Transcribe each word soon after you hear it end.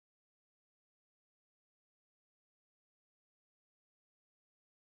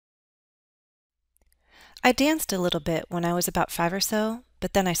I danced a little bit when I was about 5 or so,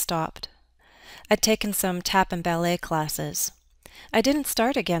 but then I stopped. I'd taken some tap and ballet classes. I didn't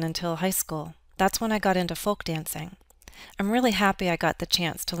start again until high school. That's when I got into folk dancing. I'm really happy I got the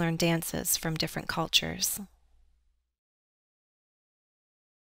chance to learn dances from different cultures.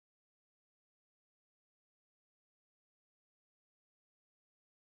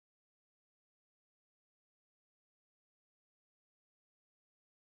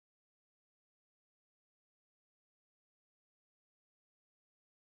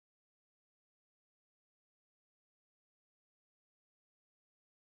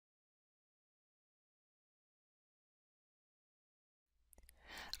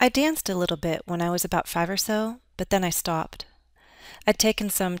 I danced a little bit when I was about 5 or so, but then I stopped. I'd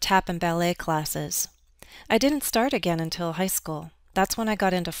taken some tap and ballet classes. I didn't start again until high school. That's when I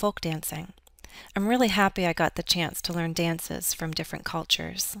got into folk dancing. I'm really happy I got the chance to learn dances from different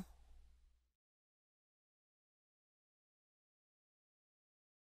cultures.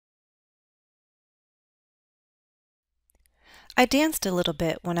 I danced a little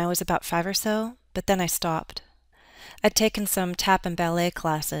bit when I was about 5 or so, but then I stopped. I'd taken some tap and ballet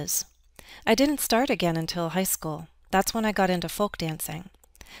classes. I didn't start again until high school. That's when I got into folk dancing.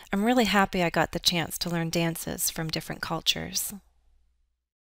 I'm really happy I got the chance to learn dances from different cultures.